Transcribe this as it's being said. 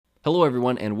Hello,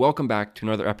 everyone, and welcome back to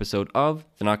another episode of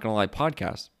the Not Gonna Lie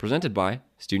podcast, presented by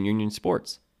Student Union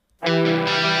Sports. It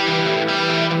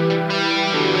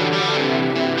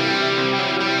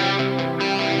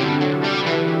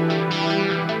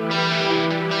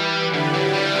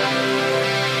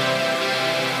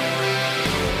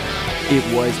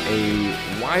was a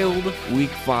wild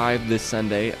Week 5 this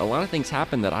Sunday. A lot of things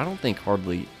happened that I don't think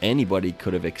hardly anybody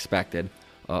could have expected.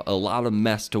 A lot of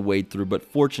mess to wade through, but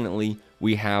fortunately,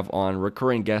 we have on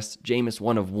recurring guest Jameis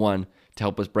 1 of 1 to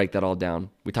help us break that all down.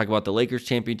 We talk about the Lakers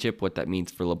championship, what that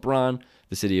means for LeBron,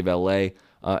 the city of LA,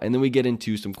 and then we get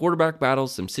into some quarterback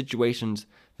battles, some situations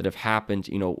that have happened.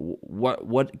 You know,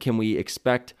 what can we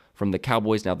expect from the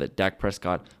Cowboys now that Dak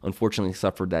Prescott unfortunately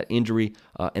suffered that injury,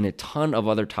 and a ton of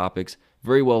other topics.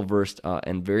 Very well versed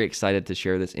and very excited to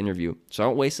share this interview. So I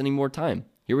won't waste any more time.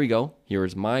 Here we go. Here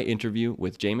is my interview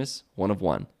with Jameis 1 of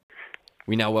 1.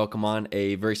 We now welcome on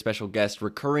a very special guest,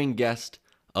 recurring guest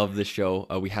of the show.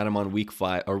 We had him on week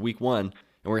 1, and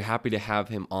we're happy to have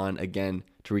him on again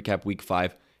to recap week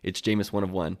 5. It's Jameis 1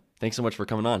 of 1. Thanks so much for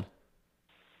coming on.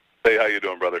 Hey, how you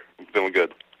doing, brother? I'm feeling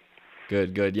good.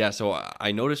 Good. Yeah, so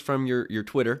I noticed from your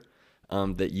Twitter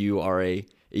that you are a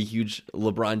huge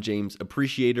LeBron James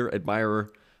appreciator,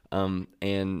 admirer,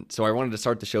 and so I wanted to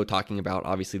start the show talking about,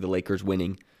 obviously, the Lakers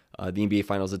winning the NBA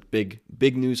Finals. It's big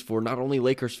news for not only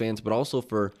Lakers fans, but also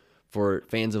for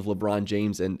fans of LeBron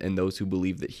James and those who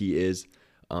believe that he is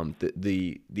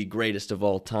the greatest of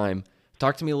all time.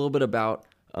 Talk to me a little bit about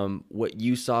what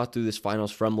you saw through this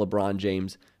Finals from LeBron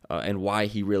James and why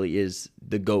he really is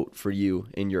the GOAT for you,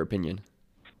 in your opinion.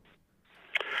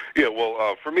 Yeah,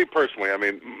 well, for me personally, I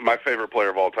mean, my favorite player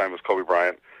of all time is Kobe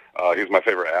Bryant. He's my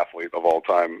favorite athlete of all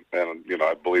time, and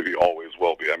I believe he always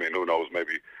will be. I mean, who knows?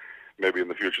 Maybe in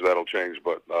the future that'll change,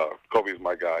 but Kobe's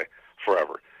my guy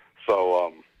forever.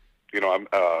 So,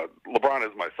 LeBron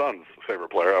is my son's favorite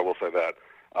player. I will say that.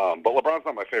 But LeBron's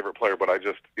not my favorite player. But I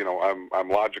just, I'm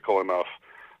logical enough.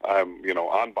 I'm,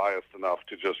 unbiased enough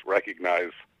to just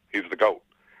recognize he's the GOAT.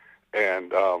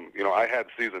 And I had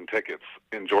season tickets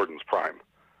in Jordan's prime.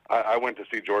 I went to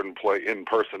see Jordan play in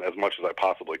person as much as I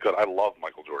possibly could. I love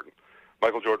Michael Jordan.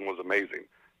 Michael Jordan was amazing.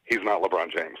 He's not LeBron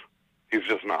James. He's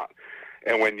just not.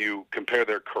 And when you compare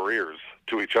their careers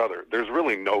to each other, there's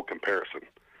really no comparison.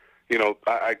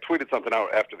 I tweeted something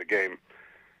out after the game,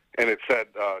 and it said,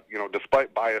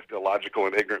 despite biased, illogical,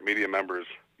 and ignorant media members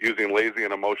using lazy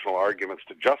and emotional arguments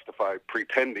to justify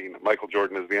pretending Michael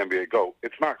Jordan is the NBA GOAT,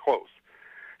 it's not close.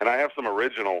 And I have some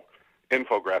original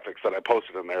infographics that I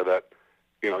posted in there that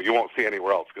you won't see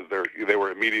anywhere else because they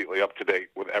were immediately up to date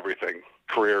with everything.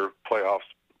 Career, playoffs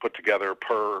put together,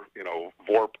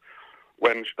 VORP,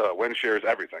 win shares,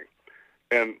 everything.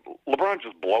 And LeBron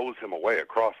just blows him away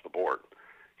across the board.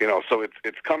 So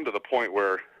it's come to the point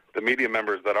where the media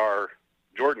members that are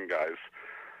Jordan guys,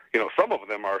 some of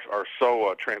them are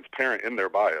so transparent in their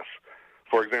bias.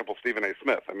 For example, Stephen A.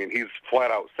 Smith. I mean, he's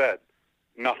flat out said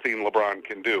nothing LeBron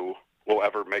can do will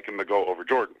ever make him the GOAT over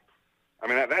Jordan. I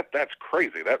mean, that's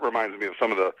crazy. That reminds me of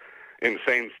some of the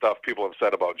insane stuff people have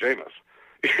said about Jameis.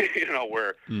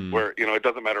 Where it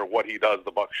doesn't matter what he does,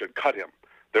 the Bucs should cut him.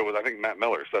 There was, I think, Matt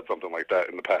Miller said something like that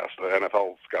in the past, the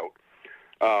NFL scout.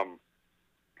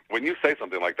 When you say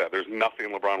something like that, there's nothing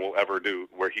LeBron will ever do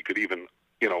where he could even,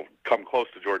 come close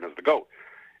to Jordan as the GOAT.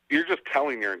 You're just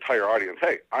telling your entire audience,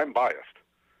 hey, I'm biased.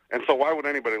 And so why would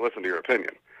anybody listen to your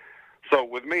opinion? So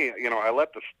with me, I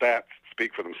let the stats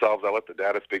speak for themselves. I let the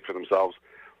data speak for themselves.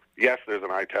 Yes, there's an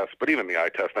eye test, but even the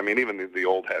eye test, I mean, even the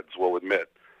old heads will admit,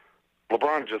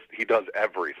 LeBron he does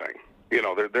everything.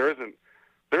 There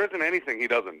isn't anything he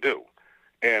doesn't do.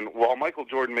 And while Michael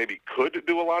Jordan maybe could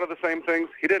do a lot of the same things,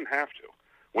 he didn't have to.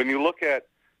 When you look at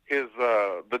his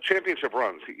the championship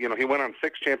runs, he went on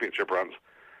 6 championship runs.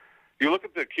 You look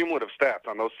at the cumulative stats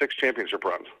on those 6 championship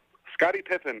runs. Scottie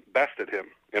Pippen bested him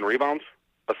in rebounds,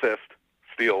 assists,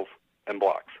 steals, and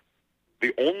blocks.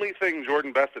 The only thing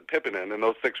Jordan bested Pippen in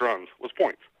those 6 runs was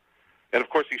points. And, of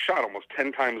course, he shot almost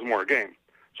 10 times more a game.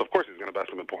 So, of course, he's going to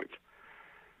best him in points.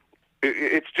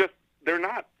 It's just, they're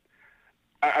not.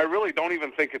 I really don't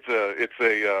even think it's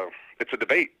a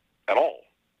debate at all.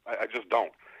 I just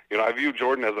don't. I view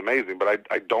Jordan as amazing, but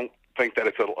I don't think that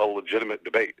it's a legitimate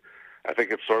debate. I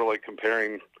think it's sort of like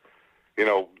comparing,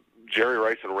 Jerry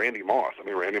Rice and Randy Moss. I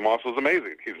mean, Randy Moss was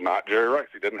amazing. He's not Jerry Rice.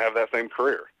 He didn't have that same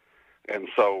career. And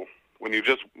so when you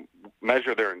just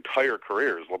measure their entire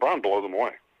careers, LeBron blows them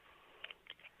away.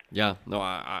 Yeah, no,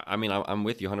 I mean, I'm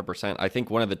with you 100%. I think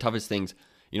one of the toughest things,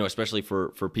 especially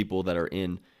for people that are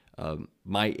in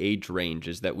my age range,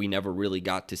 is that we never really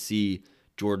got to see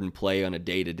Jordan play on a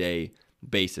day-to-day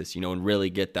basis, and really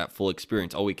get that full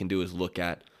experience. All we can do is look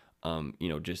at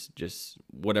Just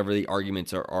whatever the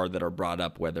arguments are that are brought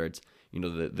up, whether it's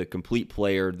the complete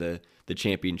player, the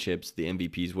championships, the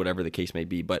MVPs, whatever the case may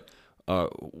be. But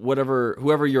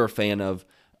whoever you're a fan of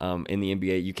in the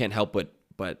NBA, you can't help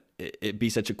but it be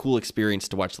such a cool experience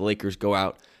to watch the Lakers go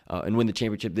out and win the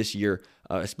championship this year,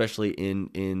 especially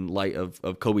in light of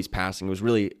Kobe's passing. It was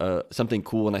really something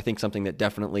cool, and I think something that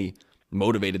definitely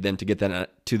motivated them to get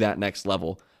to that next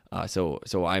level.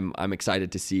 So I'm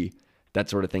excited to see that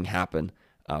sort of thing happen,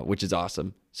 which is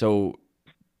awesome. So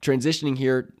transitioning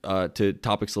here to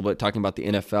topics a little bit, talking about the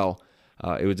NFL,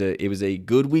 it was a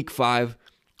good week 5.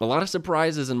 A lot of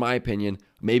surprises in my opinion.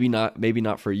 Maybe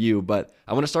not for you, but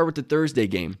I want to start with the Thursday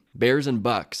game, Bears and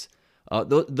Bucks.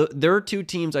 There are two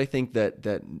teams I think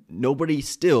that nobody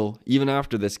still, even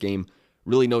after this game,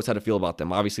 really knows how to feel about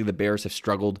them. Obviously, the Bears have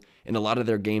struggled in a lot of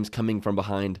their games coming from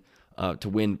behind to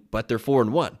win, but they're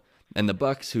 4-1. And the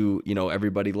Bucks, who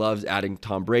everybody loves, adding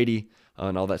Tom Brady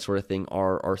and all that sort of thing,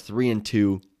 are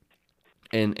 3-2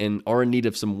 and are in need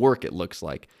of some work. It looks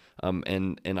like.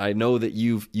 And I know that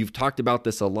you've talked about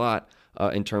this a lot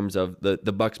in terms of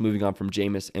the Bucks moving on from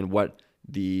Jameis and what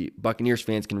the Buccaneers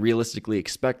fans can realistically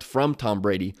expect from Tom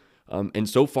Brady. And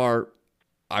so far,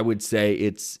 I would say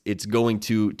it's going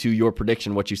to your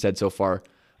prediction, what you said so far.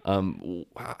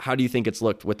 How do you think it's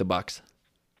looked with the Bucks?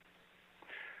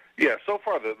 Yeah, so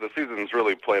far the season's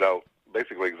really played out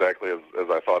basically exactly as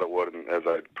I thought it would and as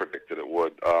I predicted it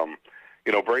would.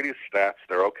 Brady's stats,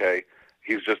 they're okay.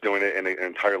 He's just doing it in an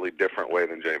entirely different way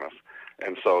than Jameis.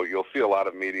 And so you'll see a lot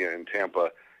of media in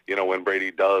Tampa, when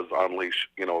Brady does unleash,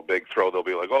 a big throw, they'll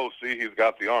be like, oh, see, he's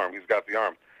got the arm.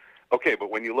 Okay,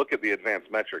 but when you look at the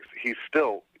advanced metrics,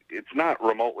 it's not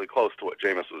remotely close to what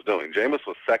Jameis was doing. Jameis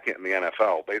was second in the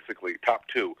NFL, basically top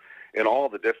 2 in all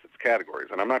the distance categories.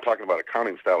 And I'm not talking about a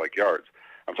counting style like yards.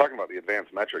 I'm talking about the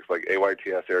advanced metrics like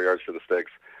AYTS, air yards to the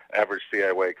sticks, average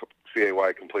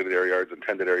CAY completed air yards,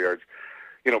 intended air yards.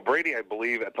 Brady, I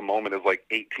believe, at the moment is like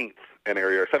 18th in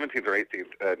air yards, 17th or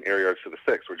 18th in air yards to the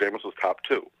sticks, where Jameis was top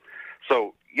 2.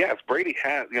 So, yes, Brady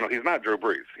has, he's not Drew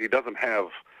Brees. He doesn't have,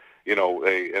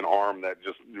 an arm that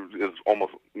just is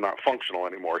almost not functional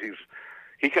anymore.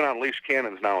 He can unleash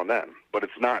cannons now and then, but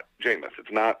it's not Jameis.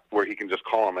 It's not where he can just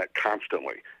call him that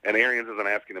constantly. And Arians isn't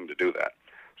asking him to do that.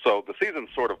 So the season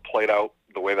sort of played out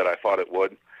the way that I thought it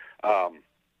would.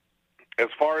 As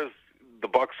far as the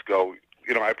Bucks go,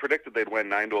 I predicted they'd win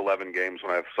 9-11 games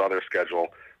when I saw their schedule,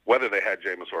 whether they had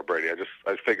Jameis or Brady.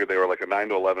 I figured they were like a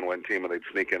 9-11 win team and they'd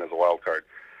sneak in as a wild card.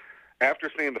 After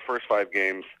seeing the first 5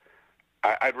 games,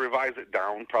 I'd revise it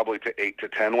down probably to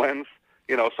 8-10 wins.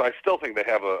 So I still think they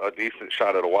have a decent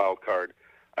shot at a wild card.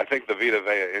 I think the Vita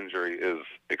Vea injury is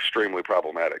extremely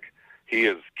problematic. He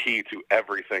is key to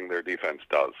everything their defense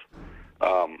does.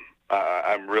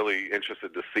 I'm really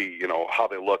interested to see, how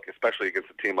they look, especially against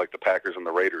a team like the Packers and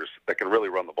the Raiders that can really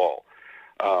run the ball.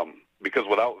 Because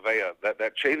without Vea,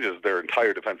 that changes their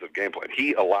entire defensive game plan.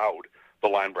 He allowed the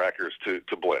linebackers to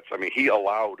blitz. I mean, he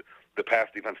allowed the pass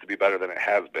defense to be better than it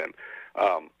has been.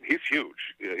 He's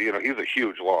huge. He's a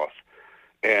huge loss.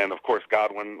 And, of course,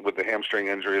 Godwin with the hamstring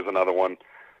injury is another one.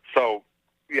 So,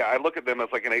 yeah, I look at them as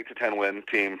like an 8-10 win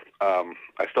team.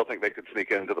 I still think they could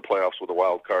sneak into the playoffs with a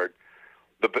wild card.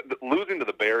 Losing to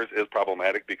the Bears is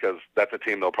problematic because that's a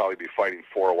team they'll probably be fighting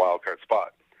for a wild card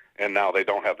spot. And now they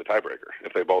don't have the tiebreaker.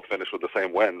 If they both finish with the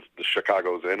same wins, the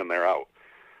Chicago's in and they're out.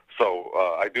 So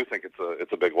I do think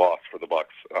it's a big loss for the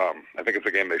Bucks. I think it's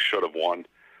a game they should have won.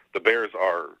 The Bears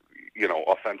are,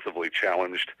 offensively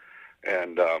challenged,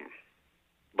 and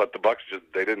but the Bucks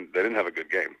they didn't have a good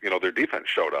game. Their defense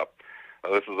showed up.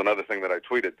 This is another thing that I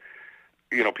tweeted.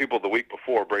 People the week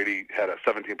before, Brady had a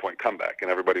 17-point comeback,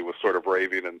 and everybody was sort of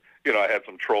raving. And, I had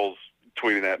some trolls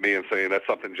tweeting at me and saying that's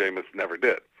something Jameis never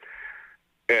did.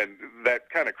 And that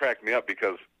kind of cracked me up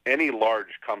because any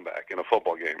large comeback in a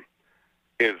football game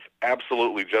is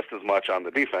absolutely just as much on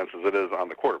the defense as it is on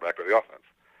the quarterback or the offense.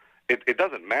 It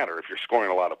doesn't matter if you're scoring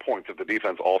a lot of points if the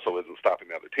defense also isn't stopping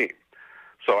the other team.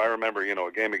 So I remember,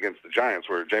 a game against the Giants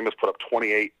where Jameis put up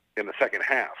 28 in the second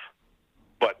half.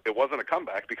 But it wasn't a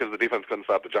comeback because the defense couldn't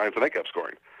stop the Giants and they kept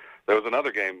scoring. There was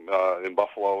another game in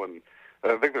Buffalo, and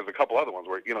I think there's a couple other ones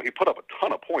where, he put up a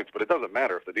ton of points, but it doesn't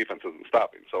matter if the defense isn't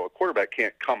stopping. So a quarterback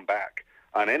can't come back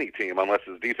on any team unless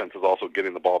his defense is also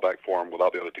getting the ball back for him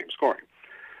without the other team scoring.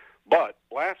 But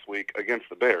last week against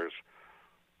the Bears,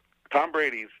 Tom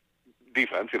Brady's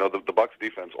defense, the Bucs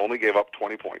defense, only gave up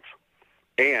 20 points.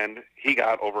 And he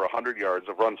got over 100 yards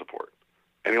of run support,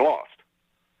 and he lost.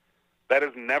 That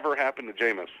has never happened to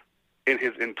Jameis in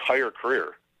his entire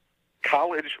career,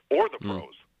 college or the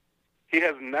pros. He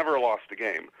has never lost a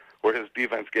game where his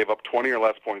defense gave up 20 or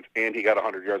less points and he got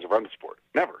 100 yards of run support.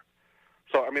 Never.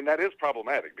 So, I mean, that is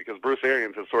problematic because Bruce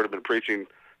Arians has sort of been preaching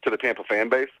to the Tampa fan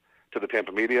base, to the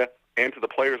Tampa media, and to the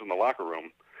players in the locker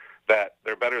room that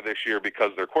they're better this year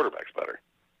because their quarterback's better.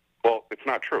 Well, it's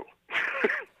not true.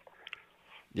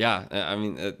 Yeah, I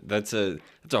mean that's a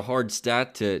hard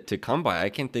stat to come by. I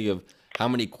can't think of how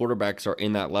many quarterbacks are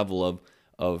in that level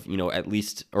of at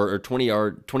least or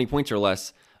 20 points or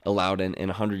less allowed and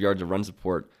 100 yards of run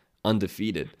support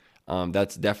undefeated.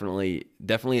 That's definitely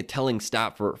a telling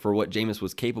stat for what Jameis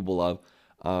was capable of.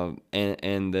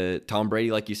 And the Tom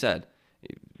Brady, like you said,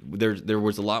 there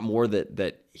was a lot more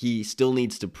that he still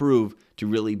needs to prove to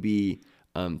really be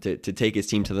to take his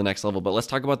team to the next level. But let's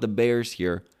talk about the Bears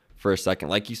here for a second.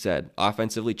 Like you said,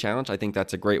 offensively challenged. I think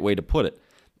that's a great way to put it.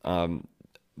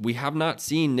 We have not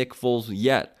seen Nick Foles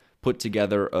yet put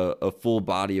together a full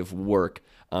body of work.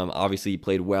 Obviously, he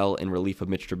played well in relief of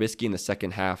Mitch Trubisky in the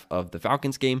second half of the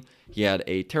Falcons game. He had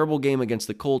a terrible game against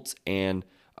the Colts, and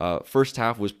first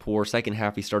half was poor. Second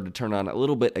half, he started to turn on a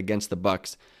little bit against the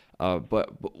Bucs. But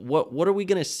what are we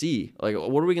going to see? Like,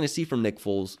 what are we going to see from Nick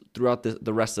Foles throughout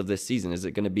the rest of this season? Is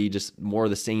it going to be just more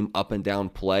of the same up and down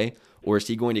play, or is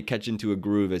he going to catch into a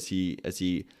groove as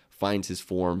he finds his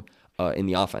form in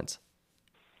the offense?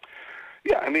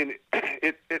 Yeah, I mean,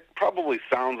 it probably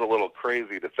sounds a little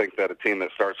crazy to think that a team that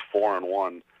starts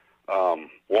 4-1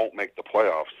 won't make the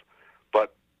playoffs.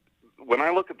 But when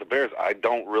I look at the Bears, I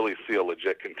don't really see a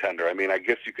legit contender. I mean, I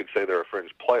guess you could say they're a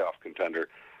fringe playoff contender.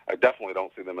 I definitely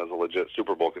don't see them as a legit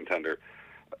Super Bowl contender.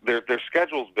 Their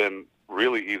schedule's been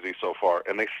really easy so far,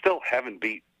 and they still haven't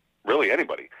beat really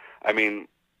anybody. I mean,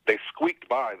 they squeaked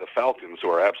by the Falcons, who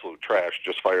are absolute trash,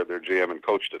 just fired their GM and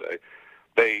coach today.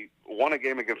 They won a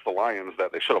game against the Lions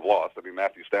that they should have lost. I mean,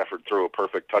 Matthew Stafford threw a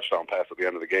perfect touchdown pass at the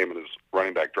end of the game, and his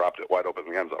running back dropped it wide open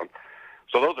in the end zone.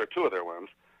 So those are two of their wins.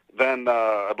 Then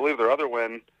I believe their other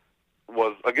win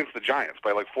was against the Giants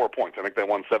by like 4 points. I think they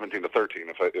won 17-13,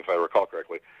 if I recall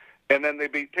correctly. And then they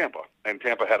beat Tampa, and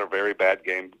Tampa had a very bad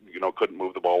game. Couldn't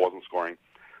move the ball, wasn't scoring.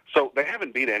 So they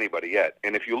haven't beat anybody yet.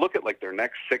 And if you look at like their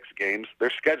next 6 games, their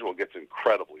schedule gets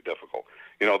incredibly difficult.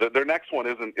 Their next one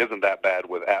isn't that bad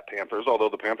with at Panthers, although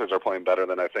the Panthers are playing better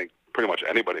than I think pretty much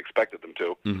anybody expected them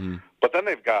to. Mm-hmm. But then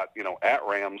they've got at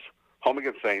Rams, home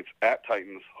against Saints, at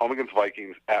Titans, home against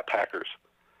Vikings, at Packers.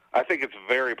 I think it's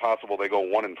very possible they go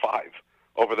 1-5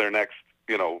 over their next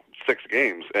 6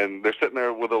 games, and they're sitting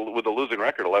there with a losing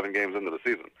record 11 games into the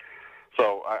season.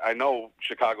 So I know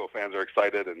Chicago fans are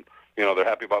excited, and they're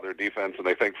happy about their defense, and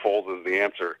they think Foles is the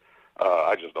answer.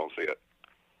 I just don't see it.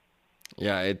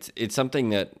 Yeah, it's something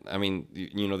that, I mean,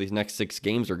 these next 6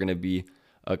 games are going to be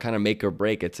a kind of make or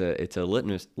break. It's a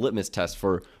litmus test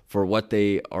for what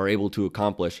they are able to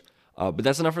accomplish. But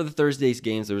that's enough for the Thursday's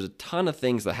games. There was a ton of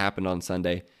things that happened on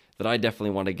Sunday that I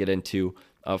definitely want to get into.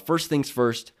 First things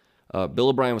first, Bill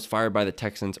O'Brien was fired by the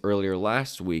Texans earlier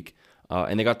last week,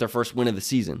 and they got their first win of the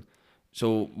season.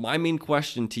 So my main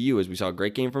question to you is, we saw a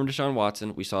great game from Deshaun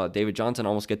Watson. We saw David Johnson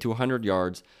almost get to 100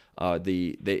 yards.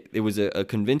 It was a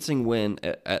convincing win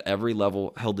at every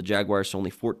level, held the Jaguars to only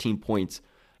 14 points.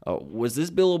 Was this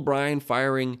Bill O'Brien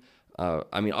firing?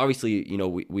 I mean, obviously,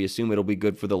 we assume it'll be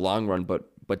good for the long run,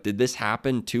 but did this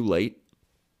happen too late?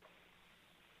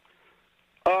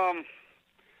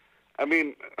 I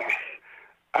mean,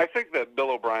 I think that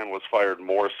Bill O'Brien was fired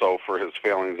more so for his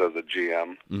failings as a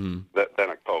GM than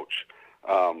a coach.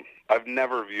 I've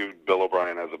never viewed Bill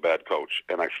O'Brien as a bad coach,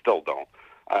 and I still don't.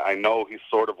 I know he's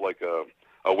sort of like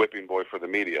a whipping boy for the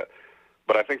media,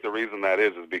 but I think the reason that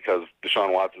is because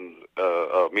Deshaun Watson's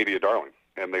a media darling,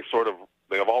 and they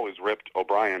have always ripped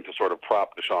O'Brien to sort of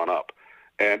prop Deshaun up.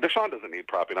 And Deshaun doesn't need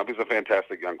propping up. He's a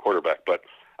fantastic young quarterback, but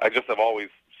I just have always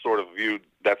sort of viewed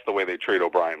that's the way they treat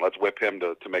O'Brien. Let's whip him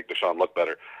to make Deshaun look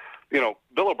better. Bill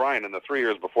O'Brien, in the 3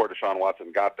 years before Deshaun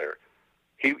Watson got there,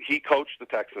 he coached the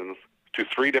Texans to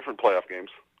 3 different playoff games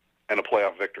and a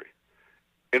playoff victory.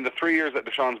 In the 3 years that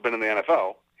Deshaun's been in the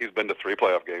NFL, he's been to 3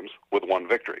 playoff games with 1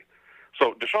 victory.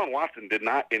 So Deshaun Watson did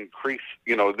not increase,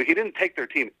 he didn't take their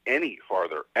team any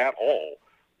farther at all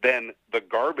than the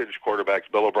garbage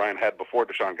quarterbacks Bill O'Brien had before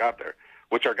Deshaun got there,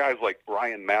 which are guys like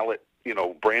Ryan Mallett,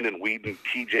 Brandon Weeden,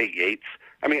 T.J. Yates.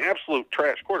 I mean, absolute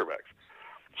trash quarterbacks.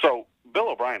 So Bill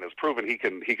O'Brien has proven he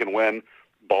can win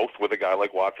both with a guy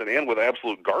like Watson and with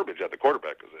absolute garbage at the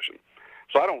quarterback position.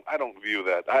 So I don't view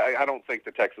that. I don't think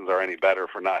the Texans are any better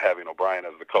for not having O'Brien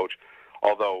as the coach,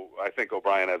 although I think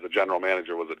O'Brien as a general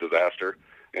manager was a disaster.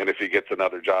 And if he gets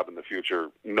another job in the future,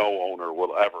 no owner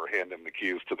will ever hand him the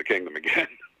keys to the kingdom again.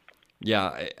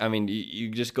 Yeah, I mean, you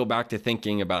just go back to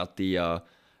thinking about the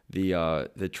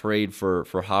the trade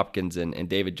for Hopkins and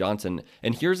David Johnson.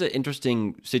 And here's an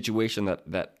interesting situation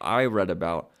that I read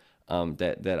about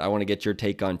that I want to get your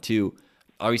take on too.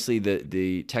 Obviously,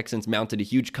 the Texans mounted a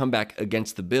huge comeback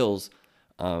against the Bills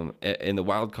in the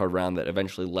wild card round that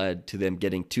eventually led to them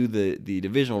getting to the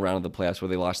divisional round of the playoffs where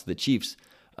they lost to the Chiefs.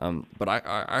 But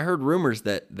I heard rumors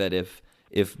that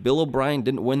if Bill O'Brien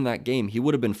didn't win that game, he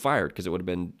would have been fired because it would have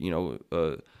been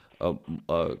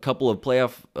a couple of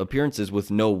playoff appearances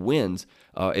with no wins.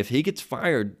 If he gets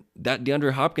fired, that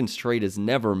DeAndre Hopkins trade is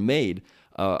never made.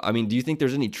 I mean, do you think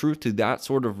there's any truth to that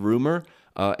sort of rumor?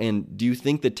 And do you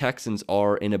think the Texans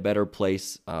are in a better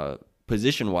place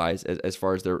position-wise as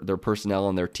far as their personnel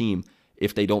on their team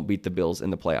if they don't beat the Bills in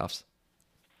the playoffs?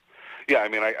 Yeah, I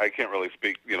mean, I can't really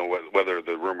speak, whether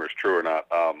the rumor is true or not,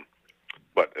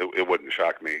 but it wouldn't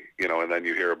shock me, and then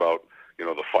you hear about,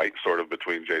 the fight sort of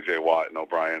between J.J. Watt and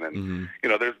O'Brien, and,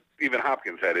 there's even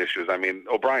Hopkins had issues. I mean,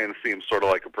 O'Brien seems sort of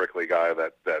like a prickly guy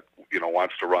that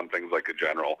wants to run things like a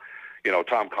general.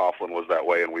 Tom Coughlin was that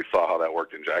way, and we saw how that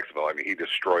worked in Jacksonville. I mean, he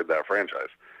destroyed that franchise.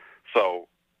 So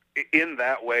in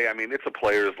that way, I mean, it's a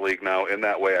players' league now. In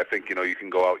that way, I think, you can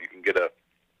go out, you can get a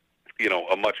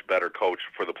much better coach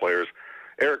for the players.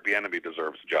 Eric Bieniemy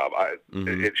deserves a job.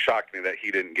 It shocked me that he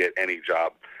didn't get any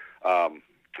job.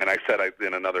 And I said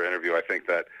in another interview, I think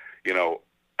that,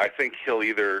 I think he'll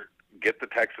either get the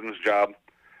Texans job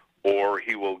or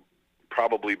he will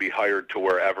probably be hired to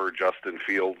wherever Justin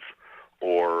Fields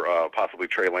or possibly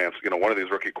Trey Lance, one of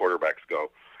these rookie quarterbacks go.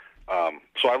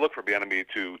 So I look for Bieniemy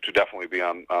to definitely be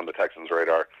on the Texans'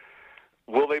 radar.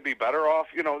 Will they be better off?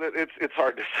 It's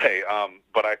hard to say.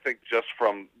 But I think just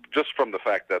from the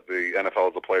fact that the NFL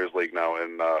is a players' league now,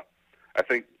 and I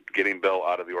think getting Bill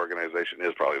out of the organization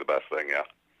is probably the best thing. Yeah.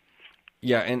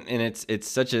 Yeah, and it's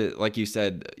such a, like you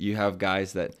said, you have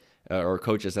guys that or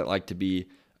coaches that like to be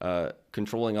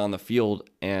controlling on the field,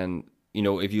 and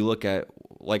if you look at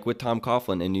like with Tom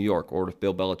Coughlin in New York or with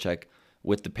Bill Belichick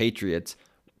with the Patriots,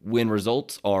 when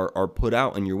results are put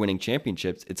out and you're winning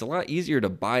championships, it's a lot easier to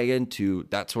buy into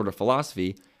that sort of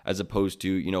philosophy as opposed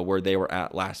to where they were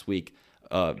at last week,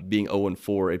 being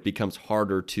 0-4. It becomes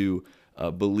harder to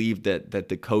believe that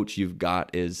the coach you've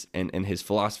got is and his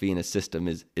philosophy and his system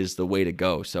is the way to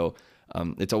go. So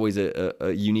it's always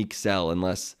a unique sell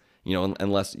unless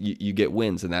you get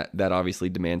wins, and that obviously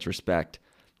demands respect.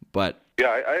 But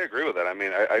yeah, I agree with that. I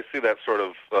mean, I see that sort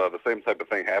of the same type of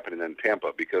thing happening in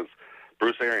Tampa because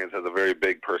Bruce Arians has a very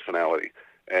big personality,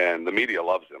 and the media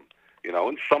loves him.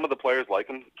 And some of the players like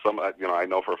him. Some, I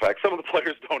know for a fact, some of the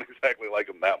players don't exactly like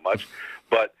him that much.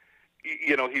 But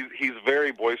he's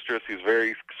very boisterous. He's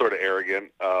very sort of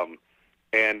arrogant,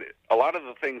 and a lot of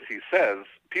the things he says,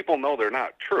 people know they're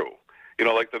not true.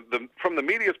 Like from the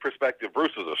media's perspective,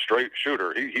 Bruce is a straight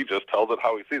shooter. He just tells it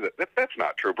how he sees it. That's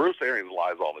not true. Bruce Arians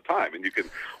lies all the time, and you can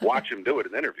watch him do it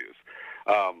in interviews.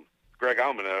 Greg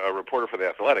Auman, a reporter for The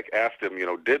Athletic, asked him,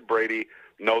 did Brady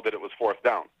know that it was fourth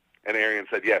down? And Arians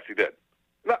said, yes, he did.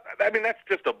 I mean, that's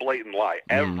just a blatant lie.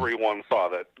 Everyone saw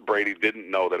that Brady didn't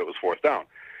know that it was fourth down.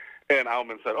 And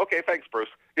Auman said, okay, thanks, Bruce.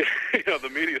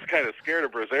 The media's kind of scared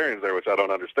of Bruce Arians there, which I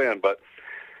don't understand. But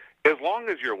as long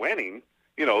as you're winning,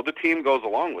 the team goes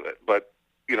along with it. But,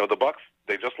 the Bucks,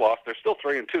 they just lost. They're still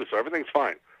 3-2, so everything's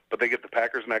fine. But they get the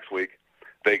Packers next week.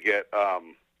 They get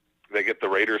the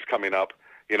Raiders coming up.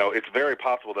 It's very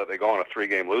possible that they go on a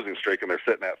 3-game losing streak and they're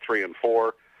sitting at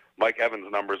 3-4. Mike Evans'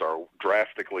 numbers are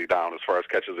drastically down as far as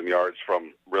catches and yards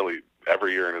from really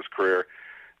every year in his career.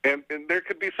 And there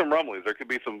could be some rumblings. There could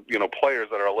be some, players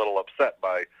that are a little upset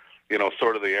by,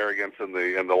 sort of the arrogance and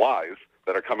the lies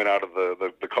that are coming out of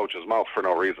the coach's mouth for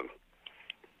no reason.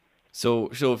 So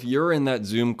if you're in that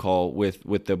Zoom call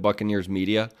with the Buccaneers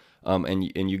media, and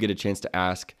you get a chance to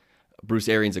ask Bruce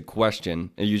Arians a question,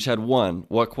 and you just had one,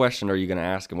 what question are you going to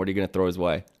ask him? What are you going to throw his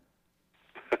way?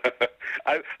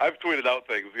 I've tweeted out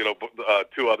things,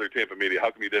 to other Tampa media.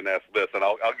 How come you didn't ask this? And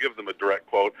I'll give them a direct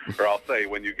quote, or I'll say,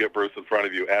 when you get Bruce in front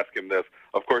of you, ask him this.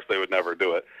 Of course, they would never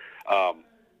do it.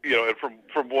 And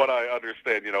from what I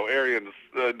understand, Arians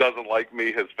doesn't like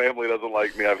me. His family doesn't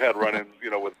like me. I've had run-ins,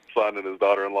 with his son and his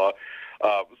daughter-in-law.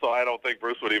 So I don't think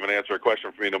Bruce would even answer a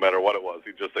question for me, no matter what it was.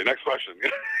 He'd just say, next question.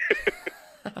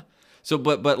 So,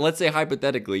 but let's say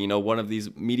hypothetically, one of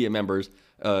these media members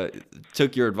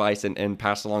took your advice and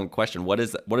passed along a question. What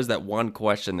is that one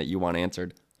question that you want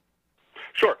answered?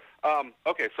 Sure.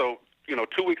 Okay, so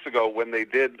 2 weeks ago when they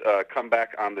did come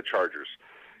back on the Chargers,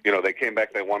 they came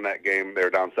back, they won that game, they were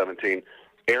down 17.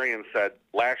 Arians said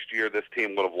last year this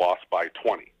team would have lost by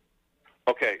 20.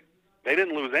 Okay, they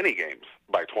didn't lose any games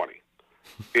by 20.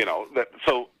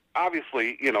 So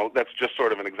obviously, that's just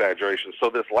sort of an exaggeration.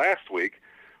 So this last week,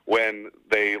 when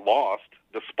they lost,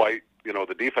 despite,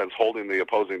 the defense holding the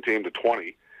opposing team to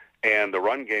 20 and the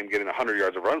run game getting 100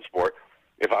 yards of run support.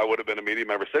 If I would have been a media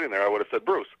member sitting there, I would have said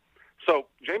Bruce. So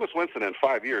Jameis Winston in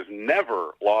 5 years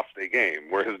never lost a game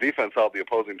where his defense held the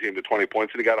opposing team to 20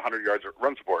 points and he got 100 yards of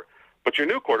run support. But your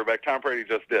new quarterback, Tom Brady,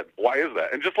 just did. Why is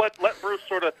that? And just let Bruce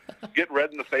sort of get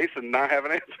red in the face and not have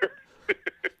an answer.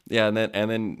 Yeah, and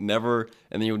then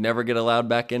you would never get allowed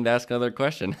back in to ask another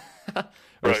question or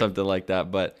right. something like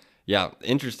that. But yeah,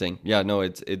 interesting. Yeah, no,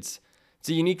 it's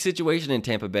a unique situation in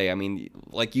Tampa Bay. I mean,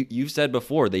 like you've said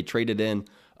before, they traded in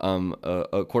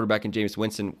a quarterback in Jameis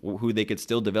Winston who they could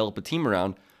still develop a team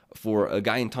around for a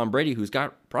guy in Tom Brady who's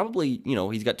got probably,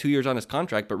 he's got 2 years on his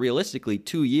contract, but realistically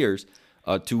 2 years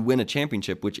to win a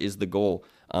championship, which is the goal,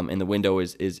 and the window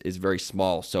is very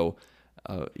small. So,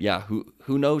 yeah,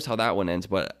 who knows how that one ends?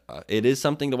 But it is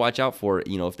something to watch out for.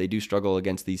 If they do struggle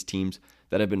against these teams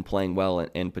that have been playing well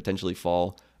and potentially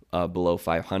fall below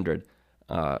 500.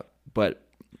 But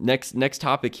next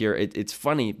topic here. It's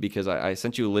funny because I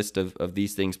sent you a list of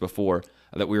these things before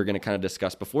that we were going to kind of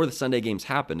discuss before the Sunday games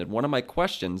happened. And one of my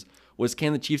questions was,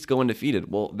 can the Chiefs go undefeated?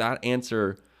 Well, that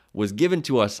answer was given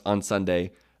to us on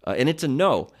Sunday. And it's a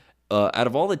no. Out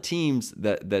of all the teams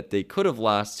that they could have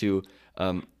lost to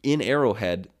in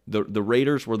Arrowhead, the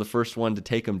Raiders were the first one to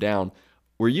take them down.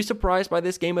 Were you surprised by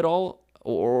this game at all,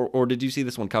 or did you see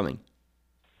this one coming?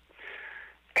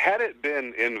 Had it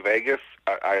been in Vegas,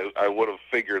 I would have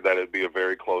figured that it'd be a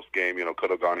very close game.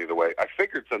 Could have gone either way. I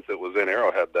figured since it was in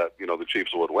Arrowhead that the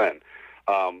Chiefs would win.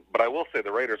 But I will say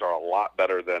the Raiders are a lot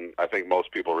better than I think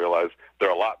most people realize.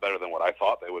 They're a lot better than what I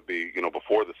thought they would be,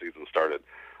 before the season started.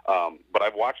 But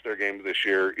I've watched their games this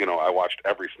year. I watched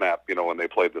every snap, when they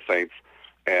played the Saints,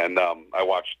 and I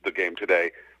watched the game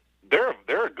today.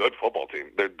 They're a good football team.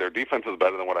 Their defense is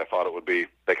better than what I thought it would be.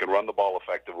 They can run the ball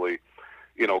effectively.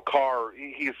 Carr,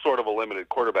 he's sort of a limited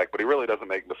quarterback, but he really doesn't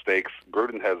make mistakes.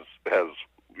 Gruden has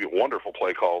wonderful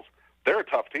play calls. They're a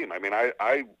tough team. I mean,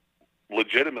 I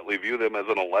legitimately view them as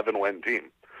an 11-win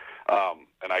team.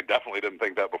 And I definitely didn't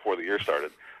think that before the year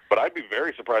started. But I'd be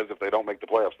very surprised if they don't make the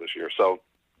playoffs this year. So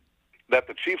that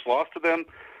the Chiefs lost to them,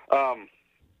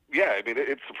 yeah, I mean,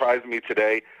 it surprised me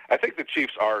today. I think the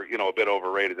Chiefs are, a bit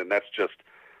overrated, and that's just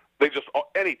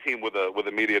any team with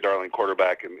a media darling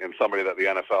quarterback and somebody that the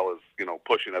NFL is,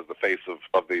 pushing as the face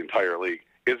of the entire league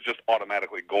is just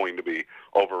automatically going to be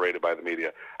overrated by the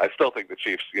media. I still think the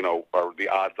Chiefs, are the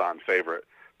odds-on favorite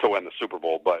to win the Super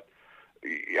Bowl, but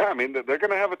yeah, I mean, they're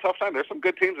going to have a tough time. There's some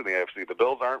good teams in the AFC. The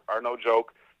Bills are no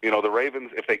joke. The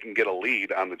Ravens, if they can get a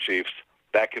lead on the Chiefs,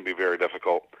 that can be very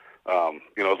difficult.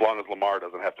 As long as Lamar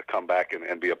doesn't have to come back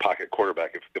and be a pocket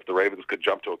quarterback. If the Ravens could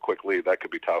jump to a quick lead, that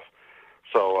could be tough.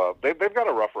 So they've got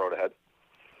a rough road ahead.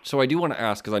 So I do want to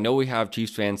ask, because I know we have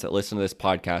Chiefs fans that listen to this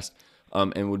podcast,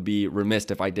 and would be remiss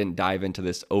if I didn't dive into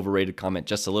this overrated comment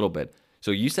just a little bit.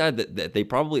 So you said that they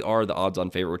probably are the odds-on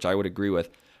favorite, which I would agree with.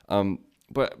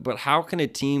 But how can a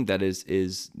team that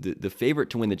is the favorite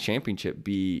to win the championship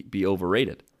be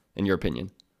overrated, in your opinion?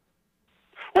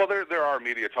 Well, there are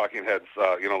media talking heads,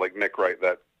 like Nick Wright,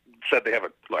 that said they have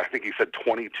I think he said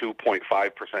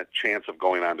 22.5% chance of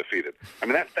going undefeated. I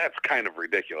mean, that's kind of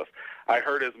ridiculous. I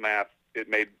heard his math. It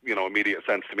made, immediate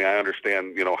sense to me. I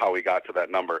understand, how he got to that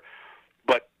number.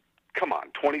 But come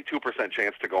on, 22%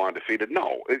 chance to go undefeated?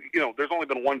 No. There's only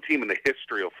been one team in the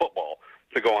history of football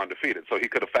to go undefeated. So he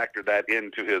could have factored that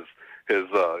into his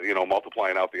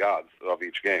multiplying out the odds of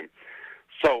each game.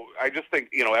 So I just think,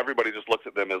 everybody just looks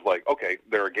at them as like, okay,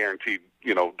 they're a guaranteed,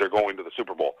 they're going to the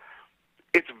Super Bowl.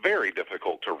 It's very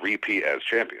difficult to repeat as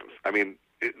champions. I mean,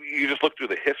 you just look through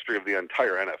the history of the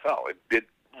entire NFL. It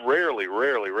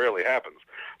rarely happens.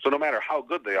 So no matter how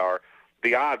good they are,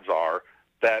 the odds are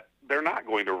that they're not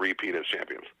going to repeat as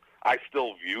champions. I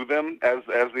still view them as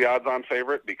the odds-on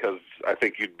favorite because I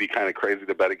think you'd be kind of crazy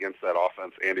to bet against that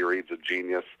offense. Andy Reid's a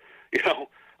genius,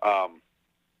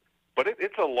 But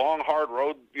it's a long, hard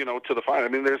road, to the final. I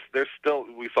mean, there's still,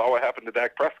 we saw what happened to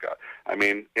Dak Prescott. I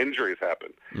mean, injuries happen.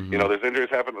 Mm-hmm. There's injuries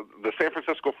happen. The San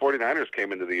Francisco 49ers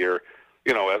came into the year,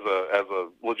 as a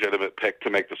legitimate pick to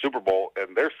make the Super Bowl,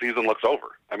 and their season looks over.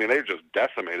 I mean, they're just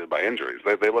decimated by injuries.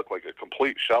 They look like a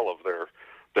complete shell of their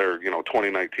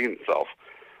 2019 self.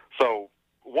 So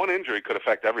one injury could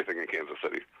affect everything in Kansas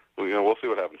City. We'll see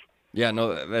what happens. Yeah,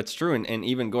 no, that's true. And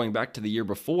even going back to the year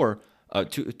before,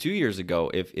 2 years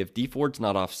ago, if Dee Ford's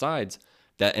not offsides,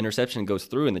 that interception goes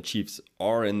through and the Chiefs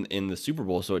are in the Super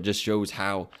Bowl. So it just shows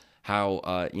how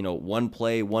one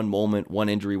play, one moment, one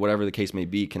injury, whatever the case may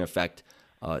be, can affect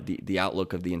the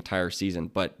outlook of the entire season.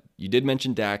 But you did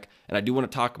mention Dak, and I do want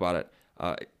to talk about it.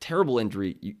 Terrible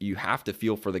injury. You have to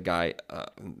feel for the guy.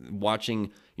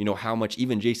 Watching, how much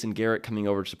even Jason Garrett coming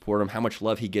over to support him, how much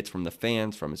love he gets from the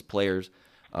fans, from his players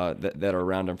that are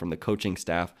around him, from the coaching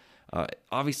staff.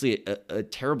 Obviously, a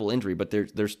terrible injury. But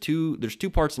there's two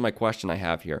parts of my question I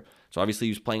have here. So obviously,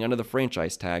 he was playing under the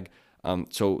franchise tag.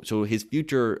 So his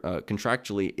future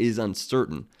contractually is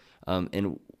uncertain.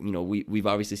 And we've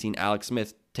obviously seen Alex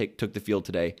Smith took the field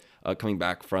today, coming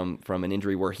back from an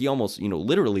injury where he almost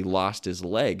literally lost his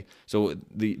leg. So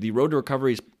the road to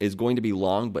recovery is going to be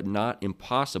long, but not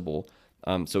impossible.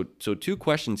 So two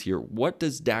questions here: what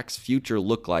does Dak's future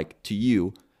look like to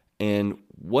you, and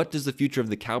what does the future of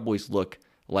the Cowboys look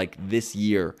like this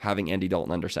year, having Andy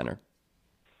Dalton under center?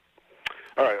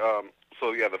 All right.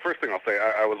 So the first thing I'll say,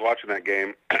 I was watching that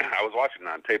game. I was watching it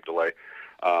on tape delay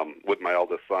with my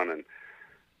eldest son,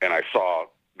 and I saw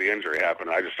the injury happen.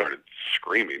 I just started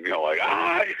screaming, like,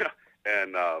 ah!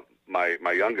 And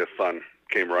my youngest son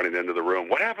came running into the room.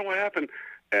 What happened?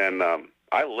 And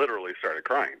I literally started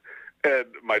crying. And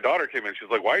my daughter came in. She's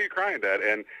like, why are you crying, Dad?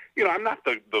 And, I'm not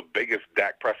the biggest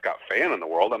Dak Prescott fan in the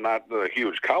world. I'm not the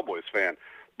huge Cowboys fan.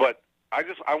 But I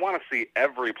want to see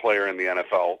every player in the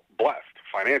NFL blessed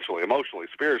financially, emotionally,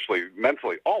 spiritually,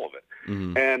 mentally, all of it.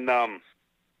 Mm-hmm. And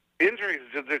injuries,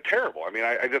 they're terrible. I mean,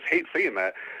 I just hate seeing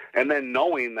that. And then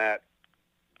knowing that,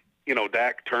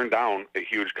 Dak turned down a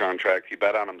huge contract, he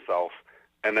bet on himself,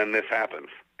 and then this happens.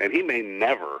 And he may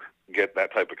never get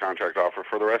that type of contract offer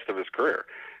for the rest of his career.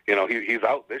 He's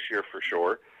out this year for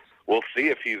sure. We'll see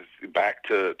if he's back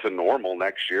to normal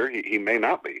next year. He may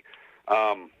not be.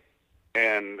 I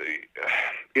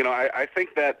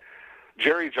think that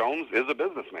Jerry Jones is a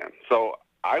businessman. So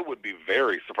I would be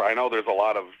very surprised. I know there's a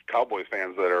lot of Cowboys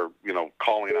fans that are,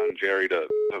 calling on Jerry to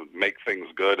make things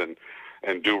good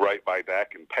and do right by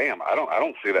Dak and pay him. I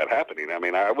don't see that happening. I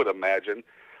mean, I would imagine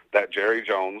that Jerry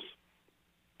Jones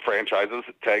franchise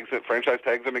tags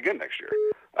him again next year.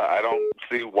 I don't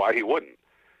see why he wouldn't.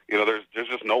 There's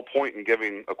just no point in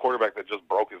giving a quarterback that just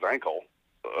broke his ankle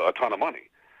a ton of money.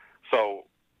 So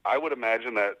I would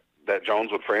imagine that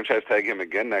Jones would franchise tag him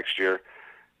again next year,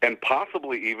 and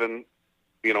possibly even,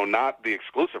 not the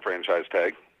exclusive franchise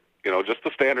tag, just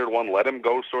the standard one. Let him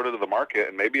go sort of to the market,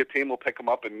 and maybe a team will pick him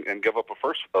up and give up a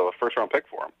first round pick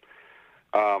for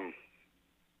him.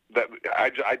 That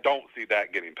I don't see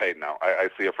that getting paid now. I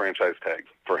see a franchise tag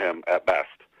for him at best.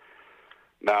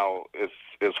 Now,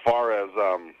 as far as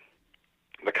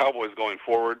the Cowboys going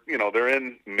forward, they're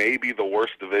in maybe the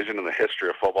worst division in the history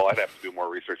of football. I'd have to do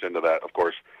more research into that, of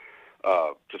course,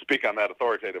 to speak on that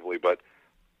authoritatively. But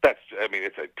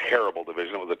it's a terrible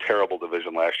division. It was a terrible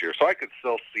division last year. So I could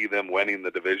still see them winning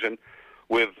the division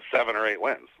with 7 or 8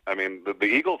 wins. I mean, the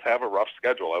Eagles have a rough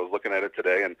schedule. I was looking at it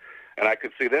today, and I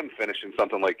could see them finishing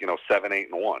something like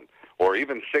 7-8-1, or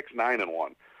even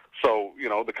 6-9-1. So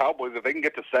the Cowboys, if they can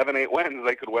get to 7-8 wins,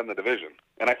 they could win the division.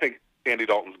 And I think Andy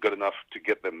Dalton's good enough to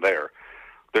get them there.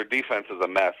 Their defense is a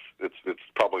mess. It's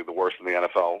probably the worst in the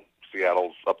NFL.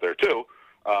 Seattle's up there too.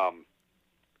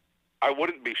 I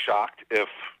wouldn't be shocked if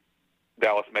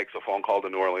Dallas makes a phone call to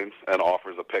New Orleans and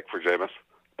offers a pick for Jameis.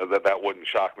 That wouldn't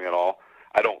shock me at all.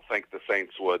 I don't think the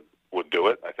Saints would do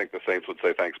it. I think the Saints would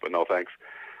say thanks, but no thanks.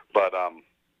 But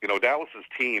Dallas's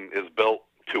team is built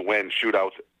to win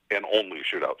shootouts and only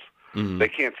shootouts. Mm-hmm. They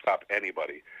can't stop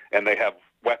anybody, and they have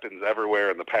weapons everywhere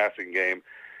in the passing game.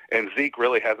 And Zeke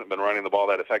really hasn't been running the ball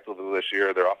that effectively this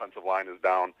year. Their offensive line is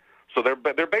down. So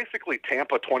they're basically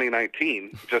Tampa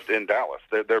 2019, just in Dallas.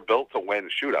 They're built to win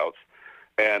shootouts,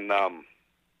 and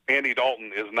Andy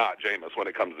Dalton is not Jameis when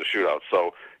it comes to shootouts.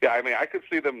 So yeah, I mean, I could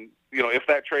see them. If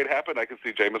that trade happened, I could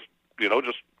see Jameis,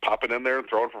 just popping in there and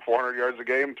throwing for 400 yards a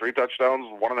game, 3 touchdowns,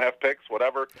 1.5 picks,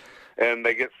 whatever, and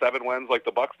they get 7 wins like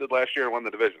the Bucs did last year and won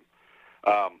the division.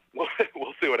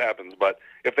 We'll see what happens. But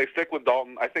if they stick with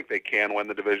Dalton, I think they can win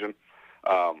the division.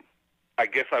 I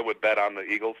guess I would bet on the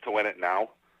Eagles to win it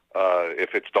now.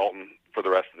 If it's Dalton for the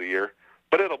rest of the year,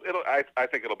 but I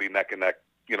think it'll be neck and neck,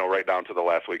 right down to the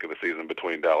last week of the season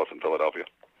between Dallas and Philadelphia.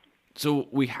 So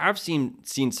we have seen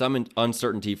some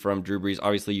uncertainty from Drew Brees.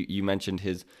 Obviously, you mentioned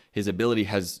his ability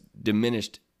has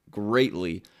diminished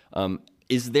greatly.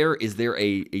 Is there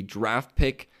a draft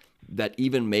pick that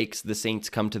even makes the Saints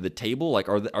come to the table? Like,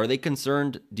 are they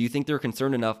concerned? Do you think they're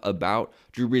concerned enough about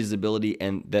Drew Brees' ability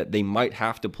and that they might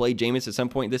have to play Jameis at some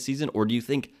point this season, or do you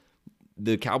think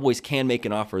the Cowboys can make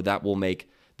an offer that will make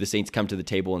the Saints come to the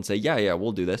table and say, yeah,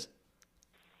 we'll do this?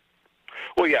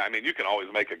 Well, yeah, I mean, you can always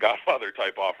make a Godfather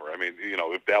type offer. I mean,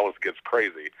 if Dallas gets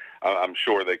crazy, I'm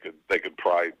sure they could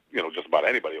pry, just about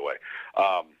anybody away.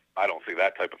 I don't see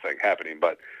that type of thing happening,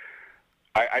 but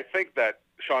I think that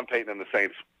Sean Payton and the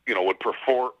Saints would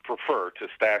prefer to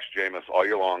stash Jameis all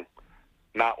year long,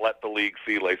 not let the league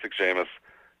see LASIK Jameis,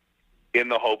 in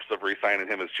the hopes of re-signing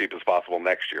him as cheap as possible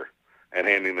next year and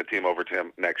handing the team over to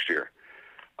him next year.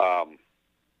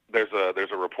 There's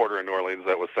a reporter in New Orleans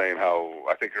that was saying how,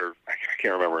 I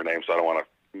can't remember her name, so I don't want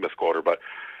to misquote her, but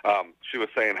she was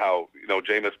saying how,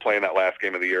 Jameis playing that last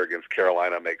game of the year against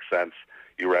Carolina makes sense.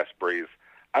 You rest Breeze.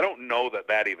 I don't know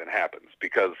that even happens,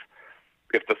 because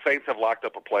if the Saints have locked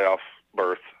up a playoff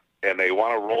berth and they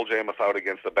want to roll Jameis out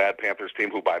against a bad Panthers team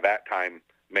who by that time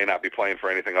may not be playing for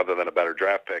anything other than a better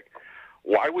draft pick,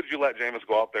 why would you let Jameis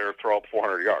go out there, throw up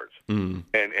 400 yards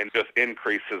and just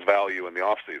increase his value in the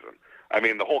offseason? I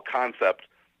mean, the whole concept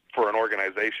for an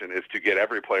organization is to get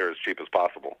every player as cheap as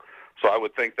possible. So I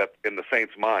would think that in the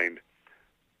Saints' mind,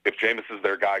 if Jameis is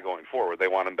their guy going forward, they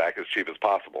want him back as cheap as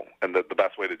possible. And the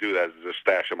best way to do that is just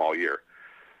stash him all year.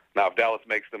 Now, if Dallas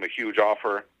makes them a huge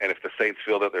offer, and if the Saints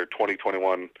feel that their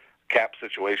 2021 cap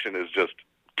situation is just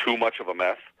too much of a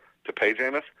mess to pay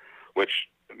Jameis, which,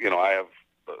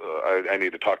 I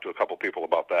need to talk to a couple people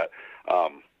about that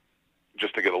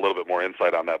just to get a little bit more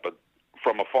insight on that. But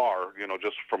from afar,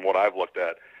 just from what I've looked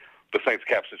at, the Saints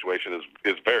cap situation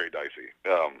is very dicey.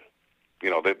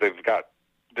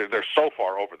 They're so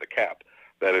far over the cap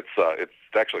that it's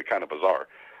actually kind of bizarre.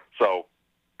 So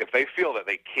if they feel that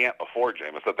they can't afford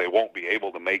Jameis, that they won't be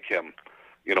able to make him,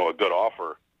 a good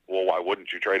offer, well, why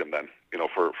wouldn't you trade him then,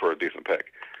 for a decent pick?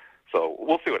 So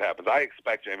we'll see what happens. I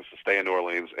expect Jameis to stay in New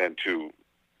Orleans and to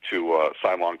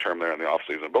sign long-term there in the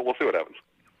offseason, but we'll see what happens.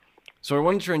 So I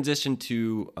want to transition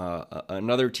to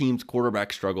another team's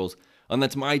quarterback struggles, and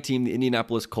that's my team, the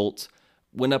Indianapolis Colts,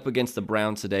 went up against the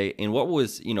Browns today. And what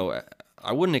was,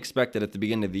 I wouldn't expect that at the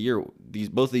beginning of the year,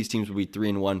 both of these teams would be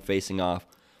 3-1 facing off.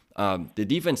 The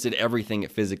defense did everything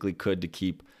it physically could to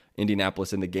keep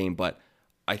Indianapolis in the game, but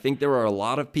I think there are a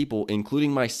lot of people,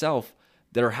 including myself,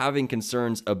 that are having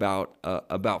concerns about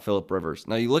Phillip Rivers.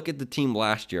 Now, you look at the team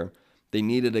last year; they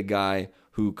needed a guy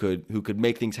who could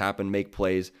make things happen, make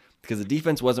plays, because the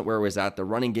defense wasn't where it was at, the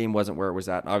running game wasn't where it was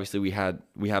at. And obviously, we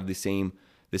have the same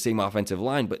offensive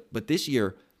line, but this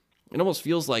year, it almost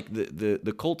feels like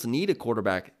the Colts need a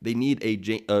quarterback. They need a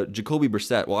Jacoby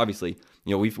Brissett. Well, obviously,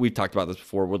 we've talked about this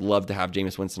before. Would love to have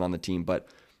Jameis Winston on the team, but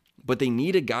they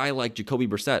need a guy like Jacoby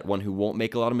Brissett, one who won't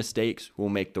make a lot of mistakes, who will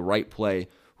make the right play,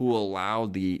 who will allow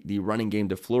the running game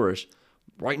to flourish.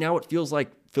 Right now, it feels like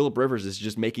Phillip Rivers is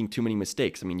just making too many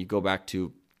mistakes. I mean, you go back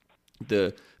to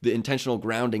the intentional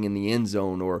grounding in the end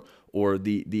zone, or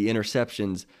the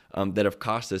interceptions that have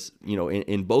cost us,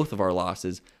 in both of our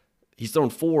losses. He's thrown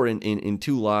 4 in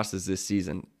 2 losses this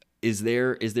season. Is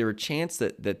there a chance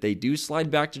that they do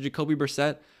slide back to Jacoby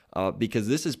Brissett? Because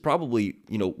this is probably,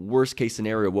 worst case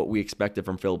scenario, what we expected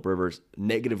from Phillip Rivers,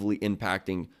 negatively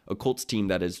impacting a Colts team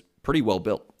that is pretty well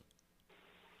built.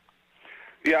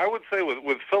 Yeah, I would say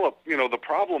with Phillip, the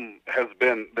problem has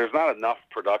been there's not enough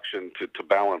production to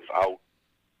balance out,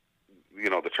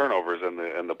 the turnovers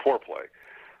and the poor play.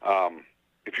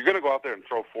 If you're going to go out there and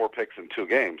throw 4 picks in 2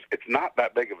 games, it's not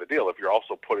that big of a deal if you're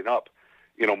also putting up,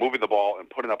 moving the ball and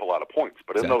putting up a lot of points.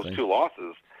 But in those 2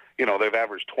 losses, they've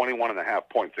averaged 21.5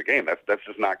 points a game. That's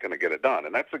just not going to get it done.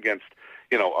 And that's against,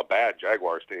 a bad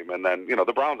Jaguars team. And then,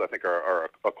 the Browns, I think,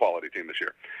 are a quality team this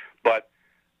year. But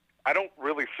I don't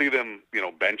really see them,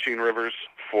 benching Rivers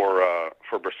for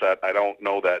Brissett. I don't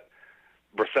know that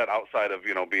Brissett, outside of,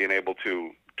 being able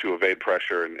to evade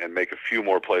pressure and make a few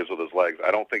more plays with his legs,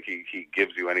 I don't think he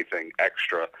gives you anything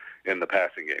extra in the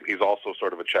passing game. He's also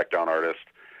sort of a check down artist.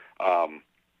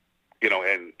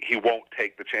 And he won't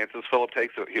take the chances Phillip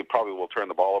takes. He probably will turn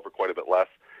the ball over quite a bit less.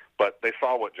 But they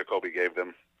saw what Jacoby gave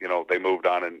them. They moved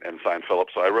on and signed Phillip.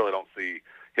 So I really don't see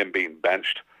him being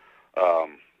benched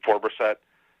for Brissett.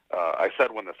 I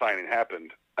said when the signing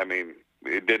happened, I mean,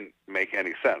 it didn't make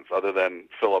any sense other than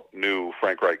Phillip knew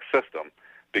Frank Reich's system,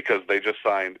 because they just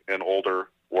signed an older,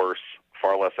 worse,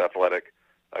 far less athletic,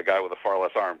 a guy with a far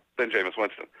less arm than Jameis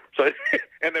Winston. So,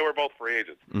 and they were both free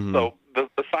agents. Mm-hmm. So the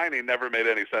signing never made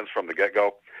any sense from the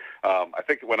get-go. I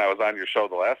think when I was on your show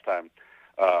the last time,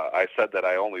 I said that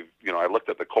I looked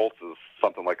at the Colts as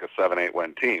something like a 7-8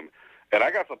 win team. And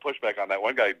I got some pushback on that.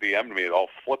 One guy DM'd me all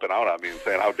flipping out on me and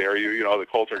saying, how dare you, the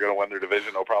Colts are going to win their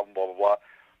division, no problem, blah, blah, blah.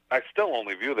 I still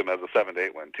only view them as a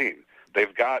 7-8 win team.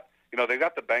 They've got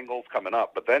the Bengals coming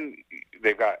up, but then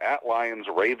they've got at Lions,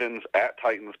 Ravens, at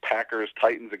Titans, Packers,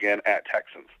 Titans again, at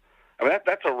Texans. I mean,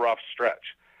 that's a rough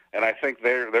stretch. And I think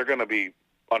they're going to be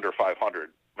under 500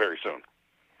 very soon.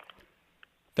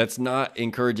 That's not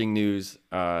encouraging news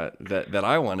that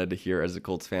I wanted to hear as a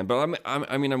Colts fan. But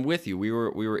I'm with you. We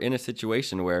were in a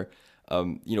situation where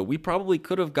We probably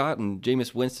could have gotten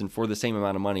Jameis Winston for the same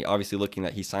amount of money. Obviously, looking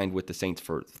that he signed with the Saints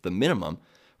for the minimum,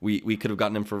 we could have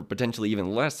gotten him for potentially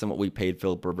even less than what we paid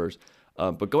Philip Rivers.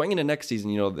 But going into next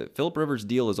season, the Philip Rivers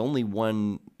deal is only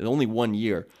one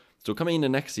year. So coming into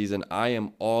next season, I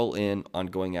am all in on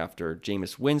going after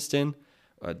Jameis Winston,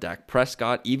 Dak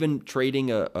Prescott, even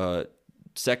trading a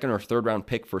second or third round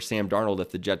pick for Sam Darnold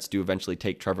if the Jets do eventually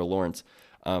take Trevor Lawrence.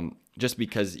 Just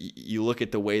because you look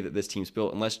at the way that this team's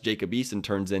built, unless Jacob Eason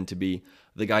turns in to be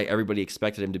the guy everybody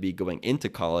expected him to be going into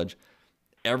college,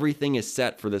 everything is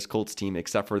set for this Colts team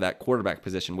except for that quarterback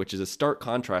position, which is a stark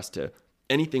contrast to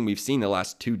anything we've seen the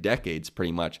last 2 decades,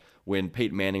 pretty much, when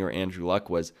Peyton Manning or Andrew Luck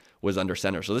was under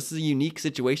center. So this is a unique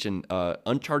situation,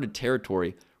 uncharted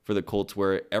territory for the Colts,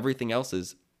 where everything else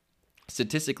is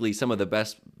statistically some of the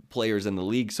best players in the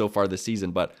league so far this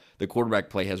season, but the quarterback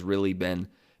play has really been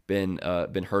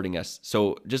hurting us.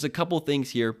 So just a couple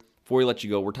things here before we let you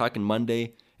go. We're talking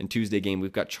Monday and Tuesday game.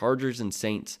 We've got Chargers and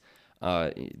Saints.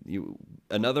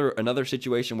 Another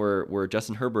situation where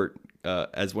Justin Herbert,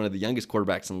 as one of the youngest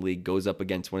quarterbacks in the league, goes up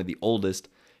against one of the oldest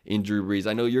in Drew Brees.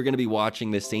 I know you're going to be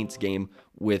watching this Saints game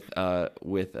with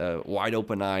wide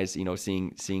open eyes,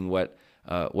 seeing what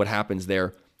happens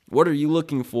there. What are you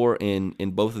looking for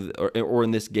in both of or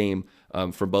in this game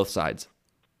from both sides?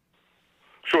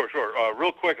 Sure.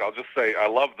 Real quick, I'll just say I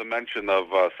love the mention of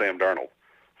Sam Darnold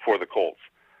for the Colts.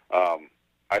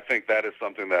 I think that is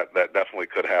something that definitely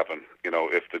could happen.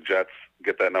 If the Jets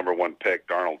get that number 1 pick,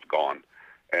 Darnold's gone.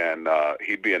 And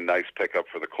he'd be a nice pickup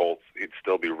for the Colts. He'd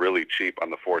still be really cheap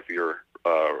on the 4th-year,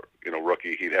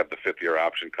 rookie. He'd have the 5th-year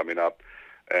option coming up.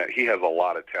 He has a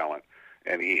lot of talent.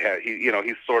 And he's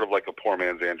sort of like a poor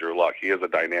man's Andrew Luck. He is a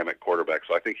dynamic quarterback,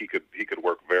 so I think he could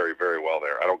work very, very well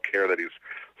there. I don't care that he's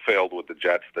failed with the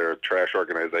Jets. They're a trash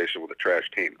organization with a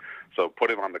trash team. So put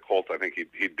him on the Colts, I think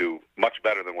he'd do much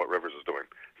better than what Rivers is doing.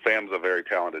 Sam's a very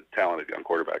talented young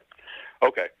quarterback.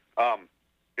 Okay.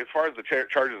 As far as the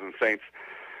Chargers and Saints,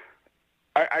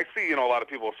 I see a lot of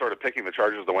people sort of picking the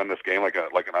Chargers to win this game like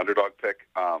an underdog pick.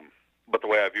 But the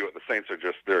way I view it, the Saints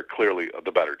they're clearly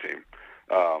the better team.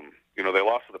 They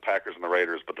lost to the Packers and the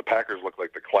Raiders, but the Packers look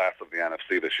like the class of the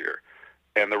NFC this year.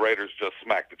 And the Raiders just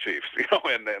smacked the Chiefs,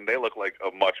 and they look like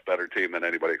a much better team than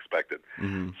anybody expected.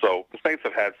 Mm-hmm. So the Saints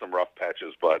have had some rough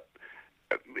patches, but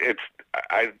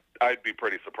I'd be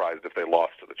pretty surprised if they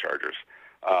lost to the Chargers.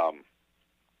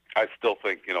 I still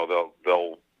think,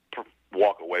 they'll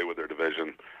walk away with their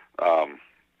division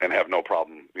and have no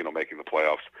problem, making the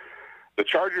playoffs. The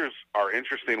Chargers are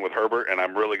interesting with Herbert, and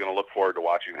I'm really going to look forward to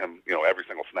watching him, every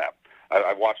single snap.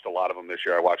 I've watched a lot of them this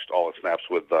year. I watched all his snaps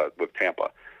with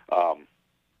Tampa.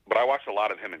 But I watched a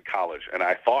lot of him in college, and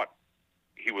I thought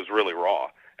he was really raw,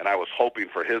 and I was hoping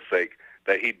for his sake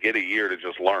that he'd get a year to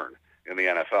just learn in the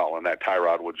NFL, and that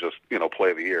Tyrod would just,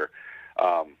 play the year.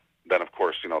 Then, of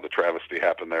course, the travesty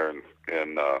happened there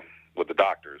and with the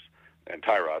doctors and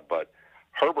Tyrod. But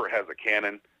Herbert has a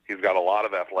cannon. He's got a lot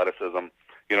of athleticism.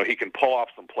 He can pull off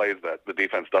some plays that the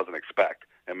defense doesn't expect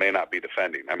and may not be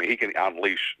defending. I mean, he can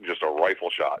unleash just a rifle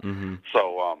shot. Mm-hmm.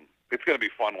 So it's going to be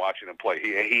fun watching him play.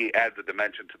 He adds a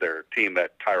dimension to their team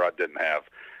that Tyrod didn't have,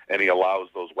 and he allows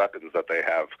those weapons that they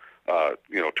have,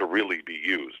 to really be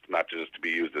used, not just to be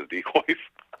used as decoys.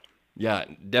 Yeah,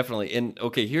 definitely. And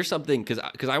okay, here's something,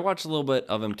 because I watched a little bit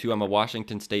of him too. I'm a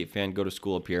Washington State fan, go to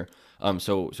school up here.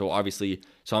 So obviously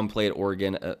saw him play at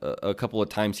Oregon a couple of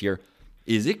times here.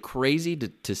 Is it crazy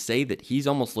to say that he's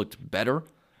almost looked better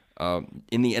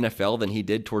in the NFL than he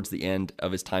did towards the end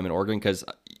of his time in Oregon? Because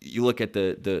you look at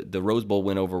the Rose Bowl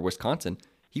win over Wisconsin,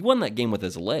 he won that game with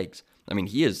his legs. I mean,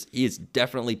 he is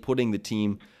definitely putting the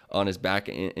team on his back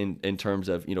in terms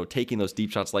of taking those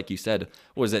deep shots, like you said.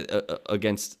 Was it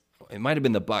against? It might have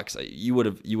been the Bucks. You would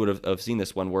have seen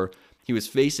this one where he was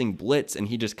facing blitz and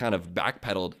he just kind of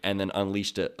backpedaled and then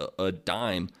unleashed a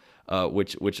dime,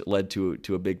 which led to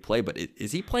a big play. But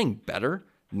is he playing better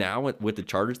now with the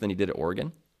Chargers than he did at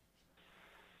Oregon?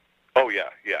 Oh yeah.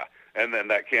 And then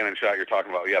that cannon shot you're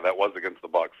talking about, that was against the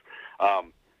Bucks.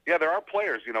 There are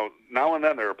players, now and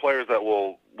then there are players that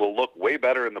will look way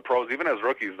better in the pros, even as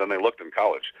rookies, than they looked in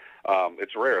college.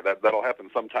 It's rare. That'll happen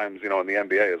sometimes, in the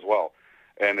NBA as well.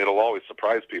 And it'll always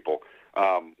surprise people.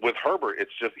 With Herbert,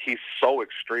 it's just he's so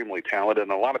extremely talented,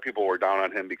 and a lot of people were down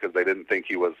on him because they didn't think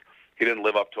he didn't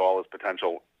live up to all his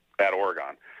potential at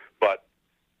Oregon. But,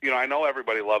 I know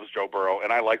everybody loves Joe Burrow,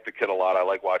 and I like the kid a lot. I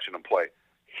like watching him play.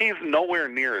 He's nowhere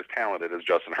near as talented as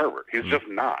Justin Herbert. He's just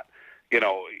not.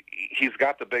 He's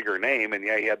got the bigger name, and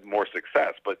he had more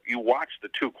success. But you watch the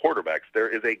two quarterbacks, there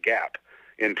is a gap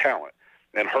in talent.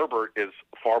 And Herbert is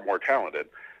far more talented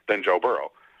than Joe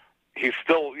Burrow. he's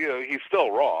still, he's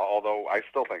still raw. Although I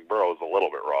still think Burrow's a little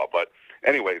bit raw. But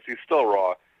anyways, he's still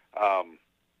raw.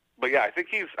 But yeah, I think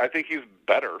he's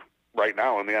better right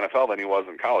now in the NFL than he was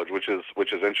in college, which is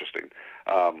interesting.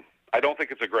 I don't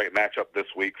think it's a great matchup this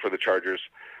week for the Chargers.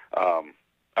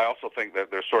 I also think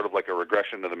that there's sort of like a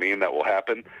regression to the mean that will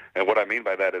happen. And what I mean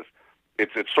by that is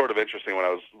it's sort of interesting. When I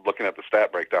was looking at the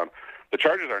stat breakdown, the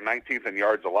Chargers are 19th in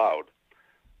yards allowed,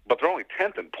 but they're only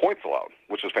 10th in points allowed,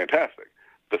 which is fantastic.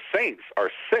 The Saints are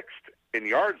 6th in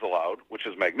yards allowed, which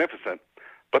is magnificent,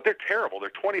 but they're terrible. They're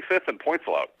 25th in points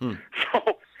allowed.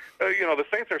 So, the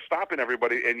Saints are stopping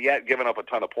everybody and yet giving up a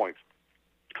ton of points.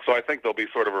 So I think there'll be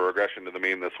sort of a regression to the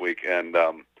mean this week, and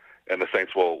the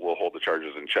Saints will hold the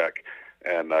Chargers in check.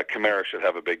 And Kamara should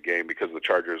have a big game because the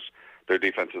Chargers, their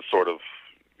defense is sort of,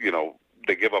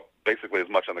 they give up basically as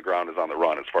much on the ground as on the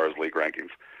run as far as league rankings.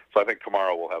 So I think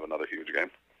Kamara will have another huge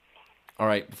game. All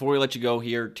right, before we let you go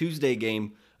here, Tuesday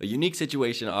game, a unique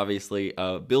situation, obviously.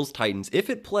 Bills-Titans. If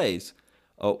it plays,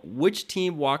 which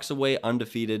team walks away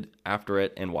undefeated after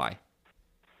it, and why?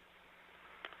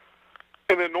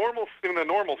 In the normal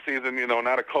season,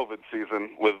 not a COVID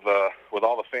season, with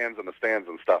all the fans in the stands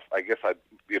and stuff, I guess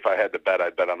if I had to bet,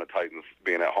 I'd bet on the Titans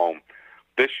being at home.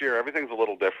 This year, everything's a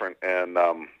little different, and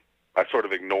I sort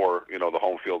of ignore the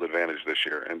home field advantage this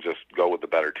year and just go with the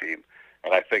better team.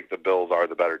 And I think the Bills are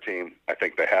the better team. I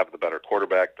think they have the better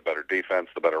quarterback, the better defense,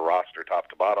 the better roster, top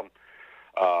to bottom.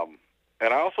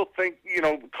 And I also think,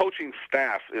 coaching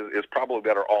staff is probably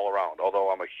better all around,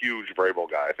 although I'm a huge Vrabel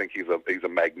guy. I think he's a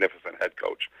magnificent head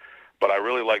coach. But I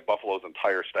really like Buffalo's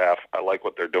entire staff. I like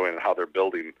what they're doing and how they're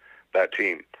building that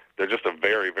team. They're just a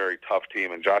very, very tough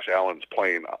team, and Josh Allen's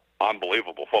playing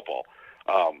unbelievable football.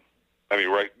 When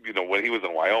he was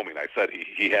in Wyoming, I said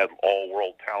he had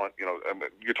all-world talent.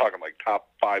 You're talking like top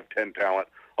 5, 10 talent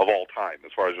of all time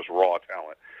as far as just raw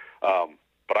talent.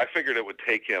 But I figured it would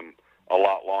take him a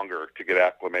lot longer to get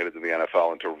acclimated to the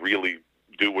NFL and to really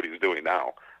do what he's doing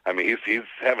now. I mean, he's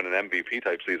having an MVP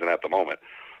type season at the moment.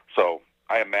 So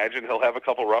I imagine he'll have a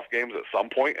couple rough games at some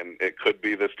point, and it could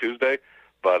be this Tuesday.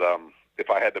 But if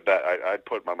I had to bet, I'd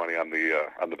put my money on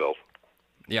the Bills.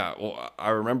 Yeah, well, I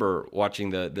remember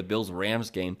watching the Bills-Rams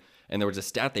game, and there was a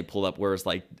stat they pulled up where it's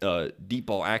like deep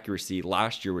ball accuracy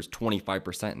last year was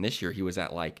 25%, and this year he was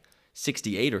at like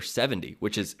 68 or 70,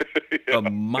 which is a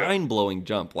mind-blowing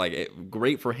jump.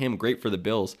 Great for him, great for the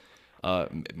Bills.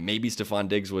 Maybe Stephon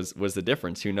Diggs was the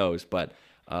difference. Who knows? But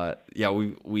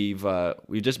we've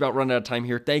just about run out of time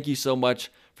here. Thank you so much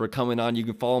for coming on. You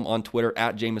can follow him on Twitter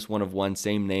at Jameis1of1,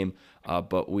 same name.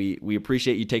 But we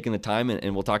appreciate you taking the time,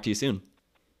 and we'll talk to you soon.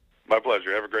 My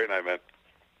pleasure. Have a great night, man.